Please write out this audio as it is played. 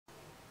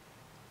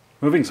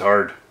Moving's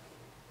hard.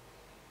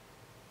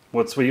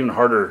 What's even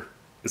harder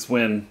is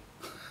when,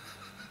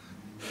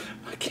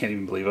 I can't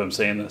even believe I'm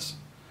saying this,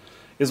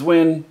 is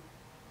when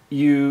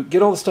you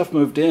get all the stuff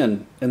moved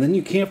in and then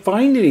you can't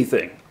find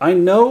anything. I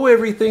know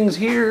everything's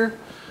here,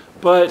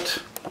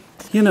 but,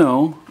 you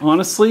know,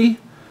 honestly,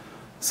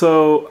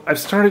 so I've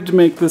started to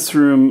make this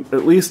room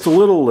at least a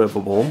little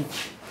livable.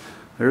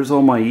 There's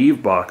all my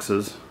Eve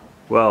boxes.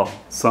 Well,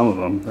 some of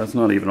them. That's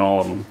not even all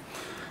of them.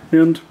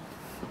 And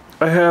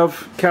I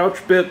have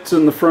couch bits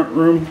in the front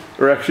room,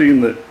 or actually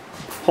in the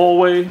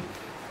hallway.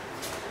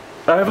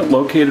 I haven't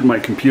located my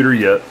computer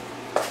yet.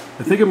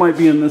 I think it might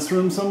be in this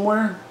room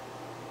somewhere.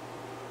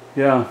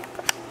 Yeah.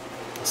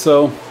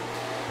 So,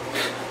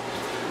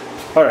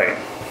 all right,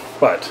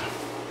 but,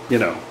 you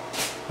know,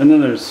 and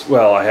then there's,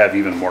 well, I have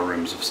even more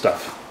rooms of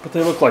stuff, but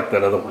they look like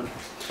that other one.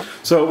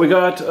 So we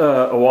got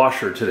a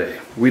washer today.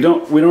 We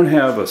don't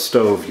have a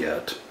stove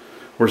yet.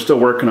 We're still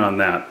working on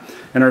that.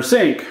 And our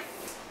sink,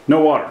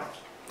 no water.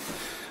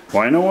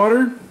 Why no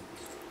water?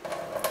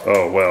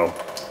 Oh, well,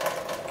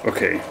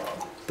 okay,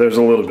 there's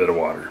a little bit of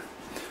water.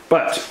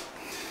 But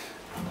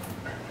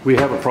we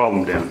have a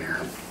problem down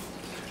here.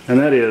 And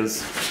that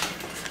is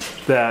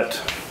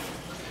that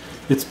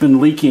it's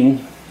been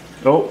leaking.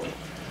 Oh,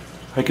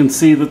 I can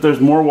see that there's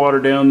more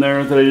water down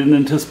there that I didn't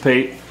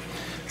anticipate.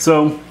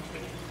 So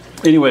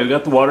anyway, we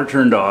got the water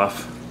turned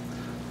off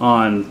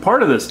on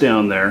part of this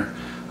down there.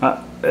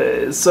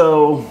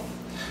 So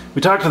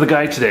we talked to the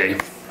guy today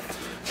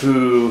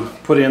who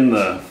put in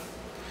the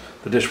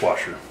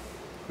dishwasher.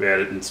 We had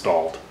it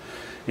installed.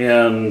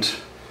 And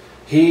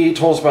he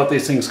told us about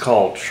these things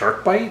called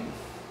SharkBite,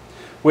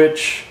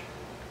 which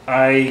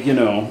you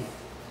know,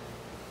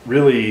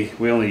 really,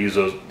 we only use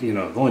those, you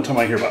know, the only time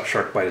I hear about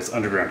SharkBite is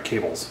underground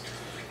cables.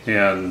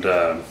 And,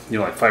 you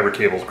know, like fiber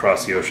cables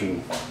across the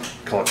ocean,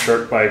 call it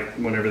SharkBite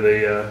whenever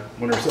they,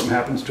 whenever something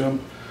happens to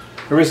them.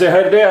 Everybody say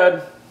hi to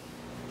Dad.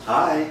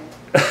 Hi.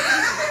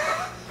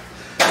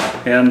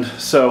 And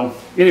so,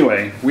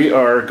 anyway, we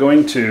are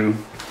going to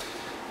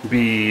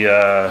be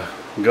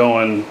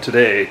going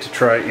today to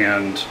try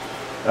and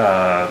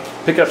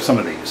pick up some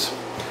of these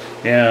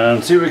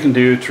and see what we can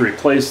do to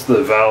replace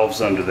the valves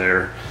under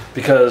there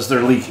because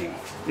they're leaking.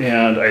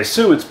 And I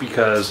assume it's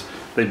because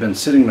they've been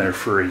sitting there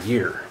for a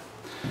year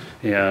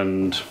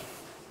and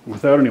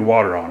without any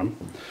water on them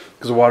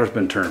because the water's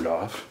been turned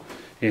off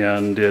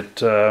and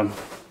it, you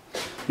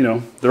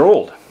know, they're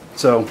old.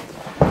 So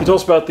he told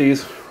us about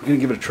these. We're gonna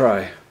give it a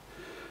try.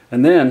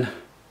 And then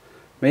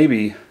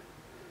maybe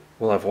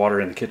we'll have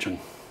water in the kitchen.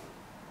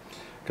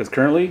 Because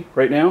currently,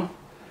 right now,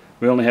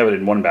 we only have it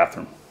in one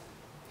bathroom.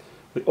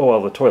 Oh,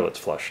 well, the toilet's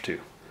flush too.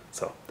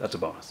 So that's a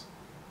bonus.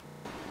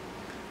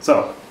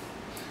 So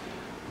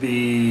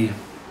the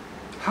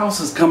house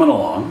is coming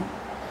along.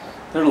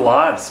 There's a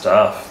lot of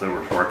stuff that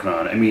we're working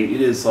on. I mean, it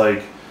is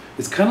like,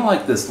 it's kind of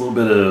like this little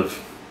bit of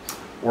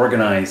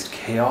organized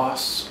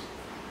chaos.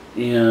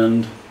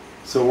 And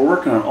so we're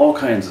working on all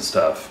kinds of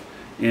stuff.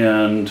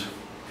 And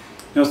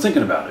I was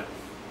thinking about it,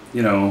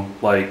 you know,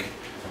 like,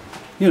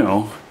 you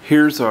know,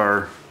 here's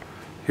our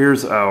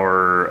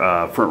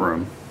front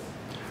room,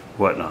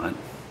 whatnot,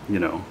 you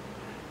know,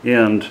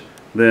 and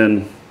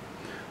then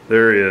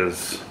there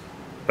is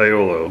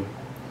Iolo.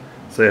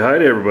 Say hi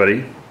to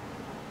everybody.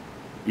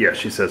 Yeah,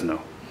 she says no.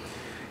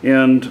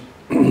 And,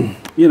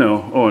 you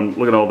know, oh, and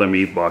look at all them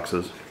Eve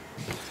boxes.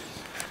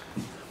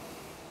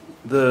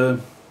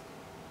 It's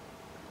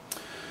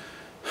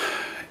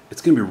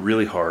gonna be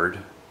really hard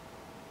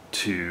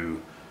to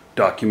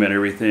document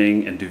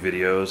everything and do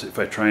videos if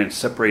I try and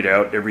separate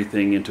out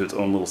everything into its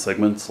own little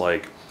segments,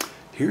 like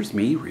here's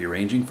me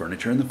rearranging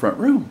furniture in the front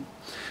room,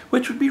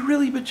 which would be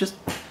really, but just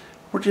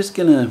we're just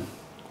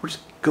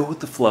go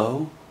with the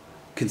flow,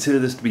 consider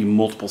this to be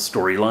multiple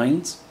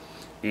storylines,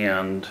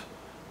 and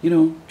you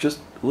know, just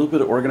a little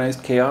bit of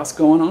organized chaos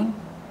going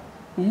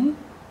on.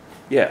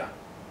 Yeah.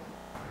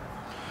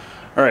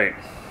 All right,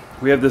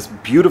 we have this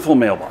beautiful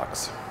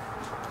mailbox.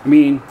 I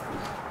mean,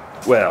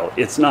 well,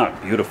 it's not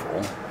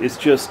beautiful. It's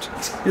just,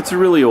 it's a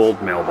really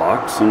old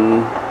mailbox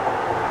and,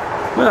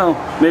 well,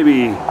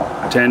 maybe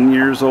 10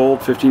 years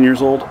old, 15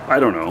 years old, I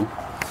don't know.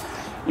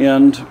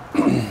 And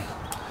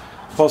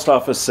post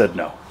office said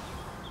no.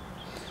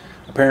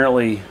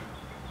 Apparently,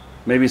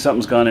 maybe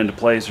something's gone into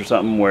place or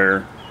something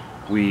where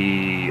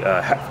we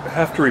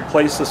have to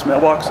replace this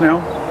mailbox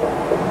now.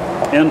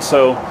 And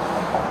so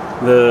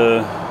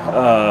the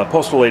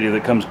postal lady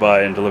that comes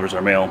by and delivers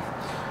our mail,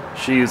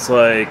 she's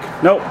like,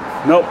 nope,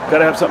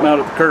 gotta have something out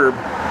at the curb,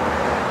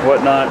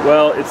 whatnot.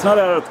 Well, it's not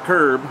out at the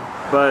curb,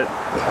 but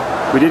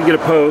we did get a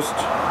post.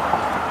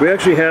 We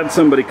actually had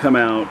somebody come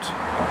out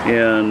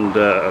and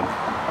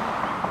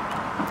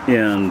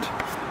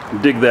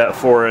dig that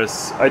for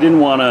us. I didn't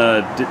want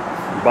to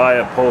buy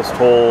a post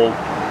hole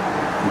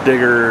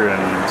digger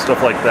and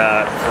stuff like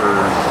that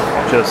for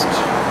just,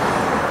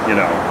 you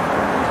know,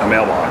 a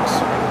mailbox.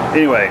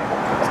 Anyway,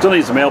 still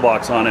needs a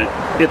mailbox on it.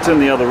 It's in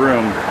the other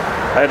room.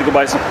 I had to go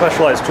buy some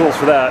specialized tools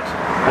for that.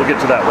 We'll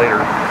get to that later.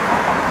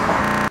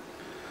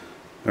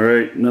 All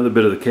right, another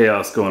bit of the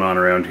chaos going on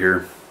around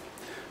here.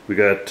 We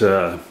got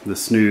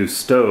this new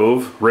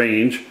stove,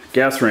 range,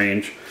 gas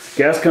range.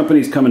 Gas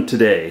company's coming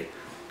today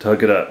to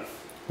hook it up.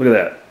 Look at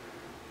that.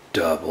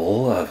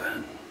 Double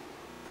oven.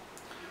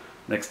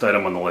 Next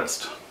item on the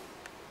list.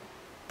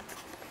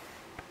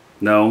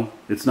 No,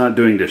 it's not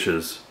doing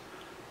dishes.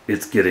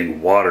 It's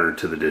getting water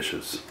to the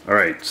dishes. All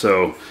right,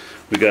 so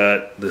we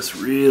got this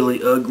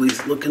really ugly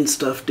looking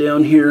stuff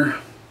down here.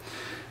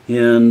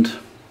 And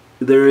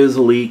there is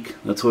a leak.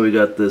 That's why we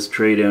got this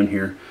tray down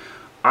here.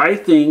 I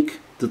think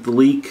that the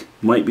leak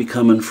might be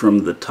coming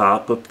from the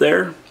top up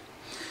there.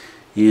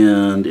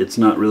 And it's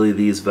not really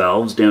these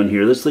valves down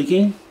here that's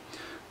leaking.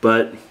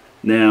 But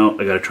now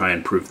I gotta try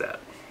and prove that.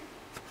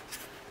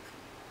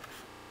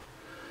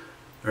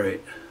 All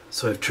right,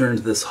 so I've turned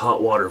this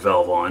hot water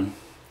valve on.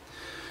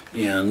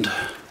 And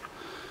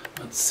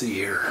let's see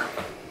here.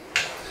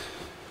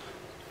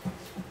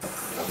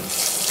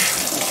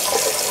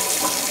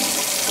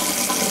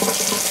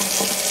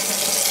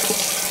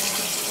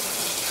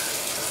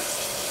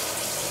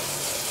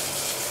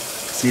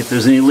 See if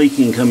there's any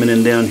leaking coming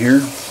in down here.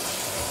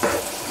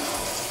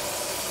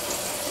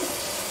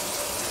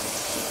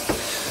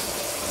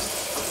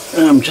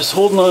 And I'm just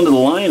holding on to the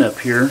line up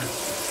here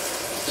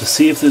to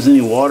see if there's any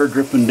water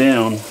dripping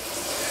down.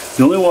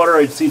 The only water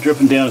I'd see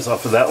dripping down is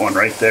off of that one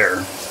right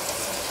there.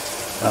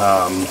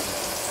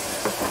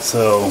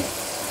 So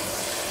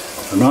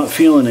I'm not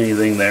feeling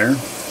anything there.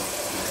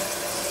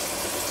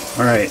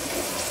 All right,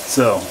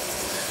 so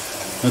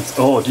let's,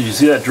 oh, did you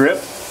see that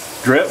drip?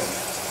 Drip,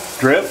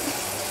 drip.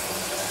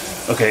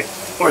 Okay,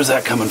 where's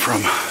that coming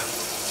from?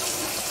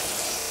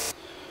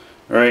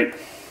 All right,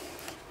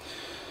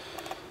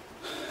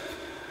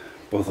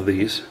 both of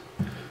these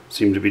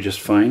seem to be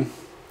just fine.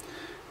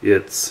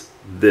 It's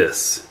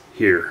this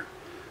here.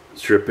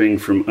 It's dripping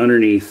from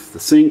underneath the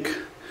sink,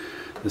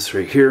 this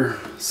right here.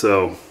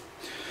 So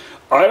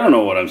I don't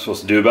know what I'm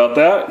supposed to do about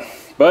that,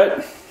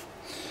 but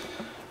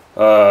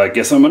I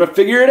guess I'm gonna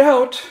figure it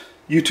out.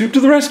 YouTube to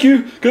the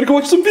rescue, gotta go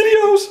watch some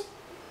videos.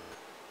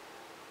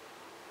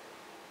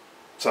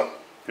 So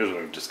here's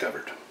what I've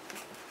discovered.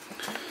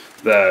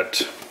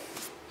 That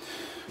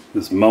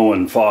this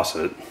Moen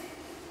faucet,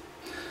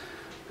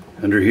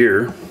 under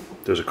here,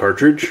 there's a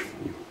cartridge.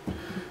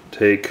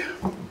 Take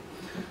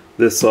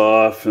this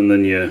off and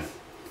then you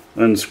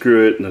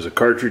unscrew it and there's a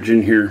cartridge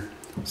in here.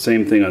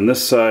 Same thing on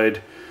this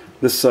side.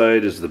 This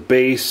side is the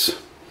base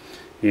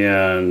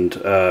and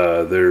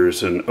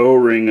there's an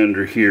O-ring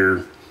under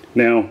here.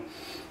 Now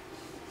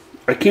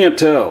I can't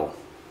tell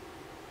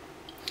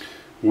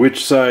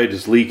which side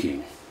is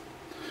leaking.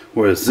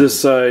 Was this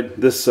side,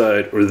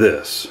 or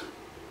this?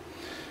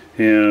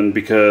 And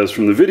because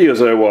from the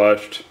videos I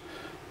watched,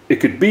 it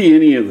could be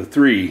any of the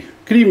three.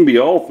 It could even be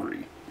all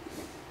three.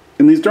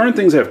 And these darn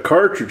things have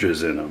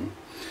cartridges in them.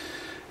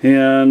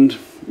 And,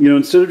 you know,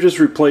 instead of just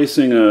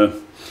replacing a,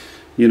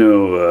 you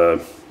know,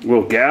 a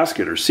little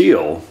gasket or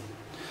seal,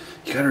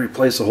 you gotta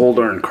replace the whole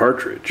darn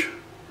cartridge.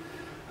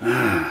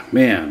 Ah,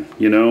 man,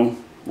 you know,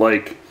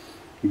 like,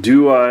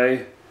 do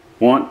I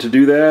want to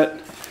do that?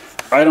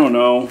 I don't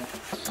know.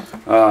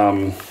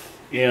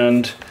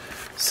 And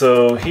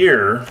so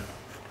here,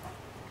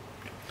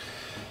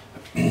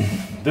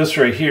 this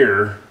right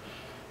here,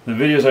 the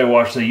videos I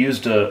watched, they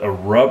used a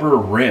rubber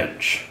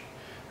wrench.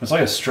 It's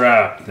like a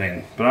strap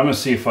thing, but I'm gonna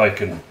see if I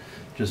can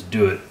just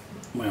do it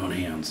with my own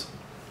hands.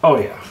 Oh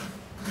yeah.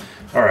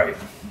 All right,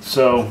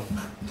 so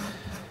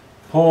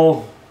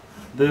pull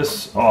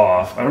this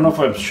off. I don't know if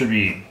I should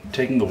be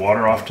taking the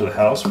water off to the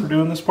house for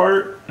doing this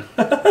part.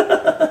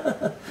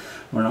 Or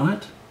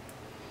not.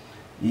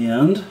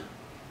 And,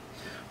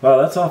 wow,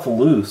 that's awful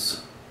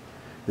loose.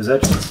 Is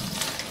that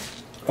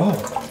just, oh,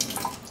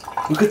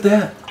 look at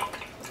that.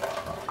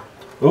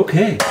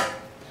 Okay,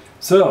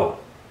 so,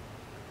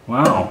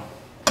 wow,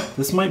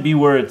 this might be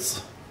where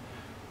it's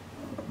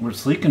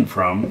leaking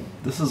from.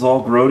 This is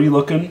all grody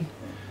looking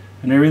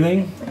and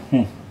everything.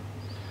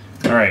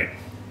 All right,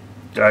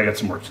 I got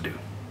some work to do.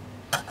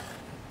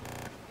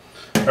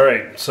 All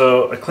right,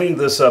 so I cleaned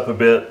this up a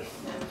bit,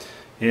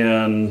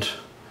 and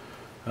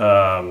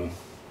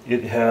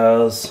it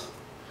has,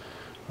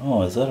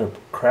 oh, is that a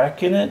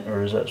crack in it,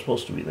 or is that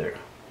supposed to be there?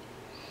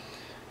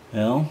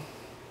 Well,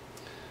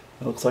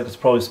 it looks like it's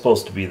probably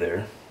supposed to be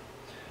there.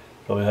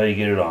 Probably how you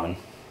get it on.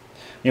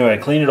 Anyway, I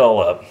cleaned it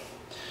all up.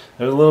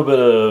 There's a little bit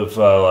of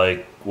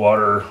like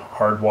water,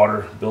 hard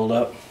water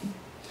buildup.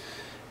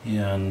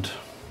 And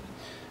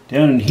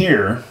down in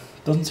here,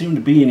 doesn't seem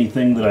to be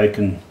anything that I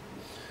can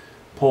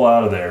pull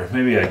out of there.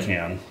 Maybe I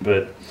can,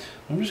 but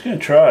I'm just going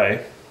to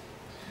try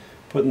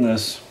putting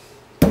this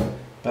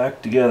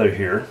back together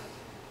here.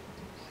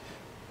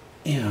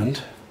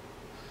 And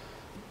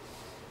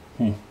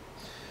okay,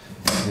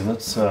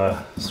 let's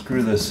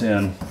screw this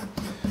in,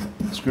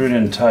 screw it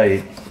in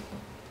tight,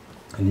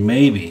 and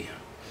maybe,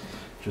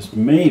 just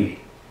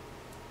maybe,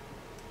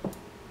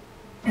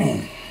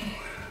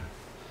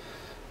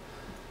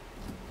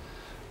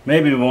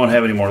 maybe we won't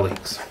have any more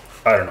leaks.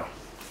 I don't know.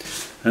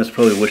 That's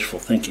probably wishful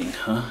thinking,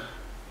 huh?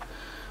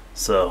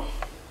 So,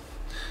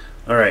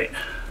 all right,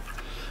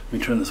 let me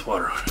turn this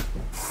water on.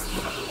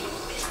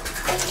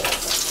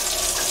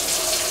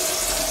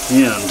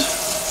 And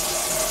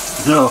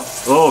no,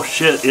 oh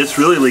shit, it's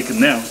really leaking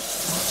now.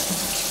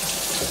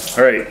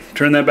 All right,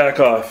 turn that back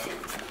off.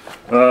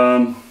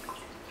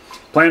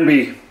 Plan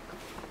B.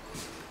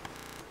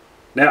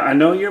 Now, I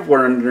know you're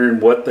wondering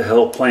what the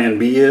hell Plan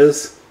B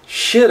is.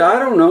 Shit, I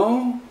don't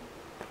know.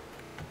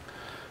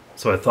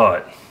 So I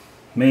thought,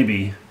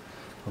 maybe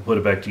I'll put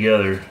it back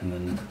together and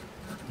then,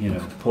 you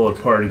know, pull it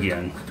apart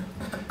again.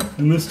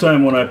 And this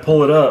time when I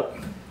pull it up,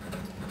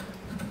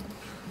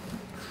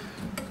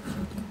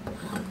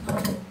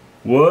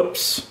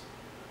 whoops.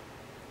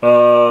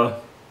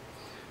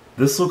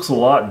 This looks a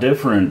lot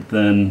different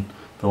than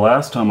the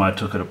last time I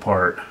took it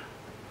apart.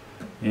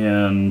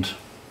 And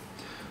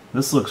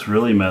this looks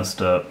really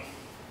messed up.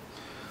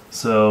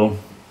 So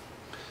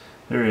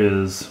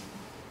there's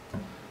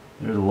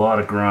a lot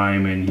of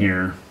grime in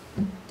here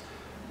and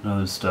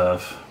other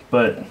stuff.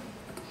 But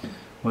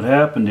what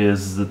happened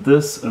is that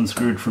this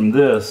unscrewed from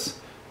this,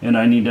 and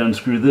I need to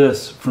unscrew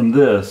this from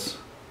this.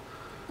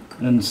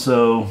 And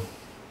so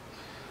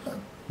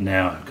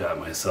now I've got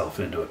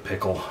myself into a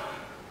pickle.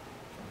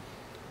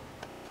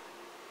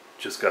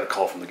 Just got a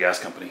call from the gas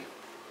company.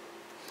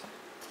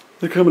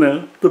 They're coming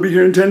out. They'll be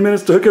here in 10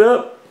 minutes to hook it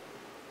up.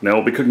 Now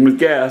we'll be cooking with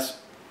gas.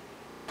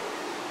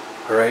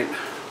 All right.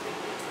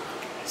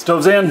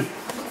 Stove's in.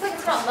 Looks like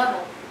it's not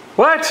level.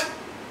 What?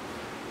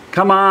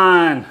 Come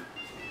on.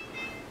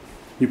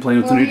 You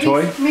playing with the new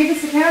toy? Maybe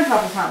it's the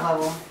countertop is not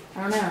level.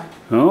 I don't know.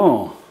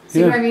 Oh.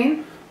 See what I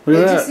mean? Look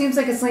at it that. just seems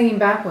like it's leaning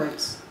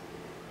backwards.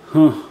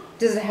 Huh.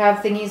 Does it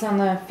have thingies on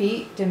the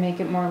feet to make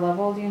it more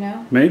level, do you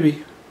know?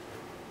 Maybe.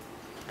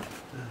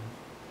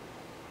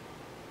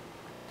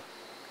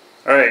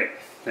 All right,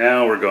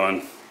 now we're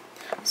going.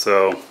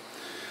 So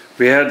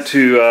we had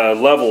to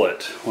level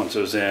it once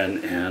it was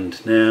in,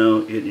 and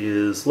now it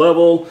is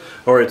level,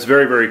 or it's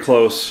very, very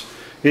close.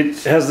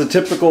 It has the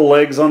typical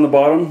legs on the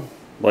bottom,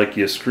 like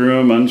you screw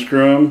them,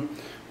 unscrew them,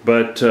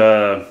 but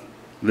the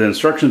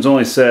instructions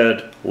only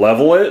said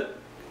level it,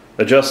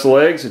 adjust the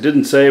legs. It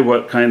didn't say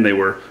what kind they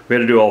were. We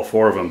had to do all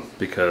 4 of them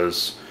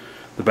because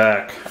the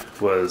back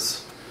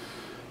was,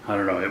 I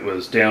don't know, it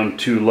was down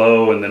too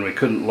low, and then we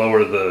couldn't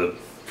lower the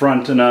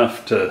front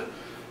enough to,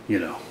 you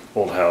know,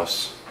 old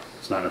house.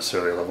 It's not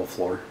necessarily a level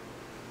floor.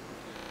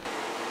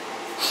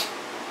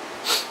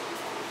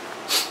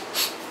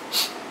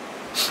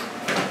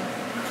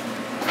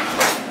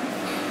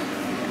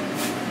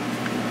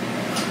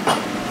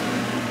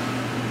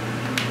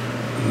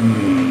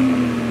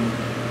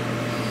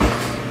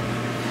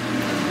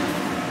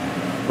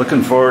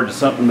 Looking forward to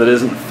something that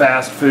isn't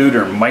fast food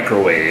or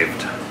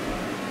microwaved.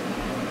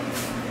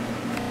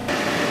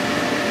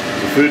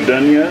 Is the food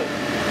done yet?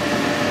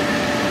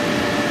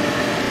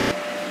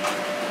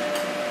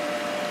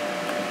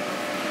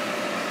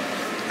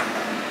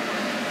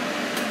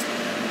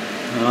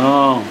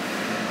 Oh.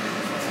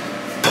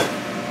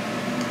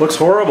 Looks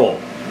horrible.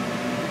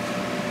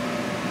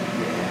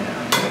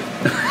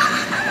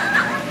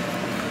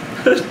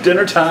 Yeah.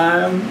 Dinner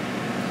time.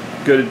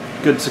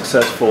 Good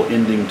successful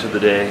ending to the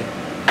day.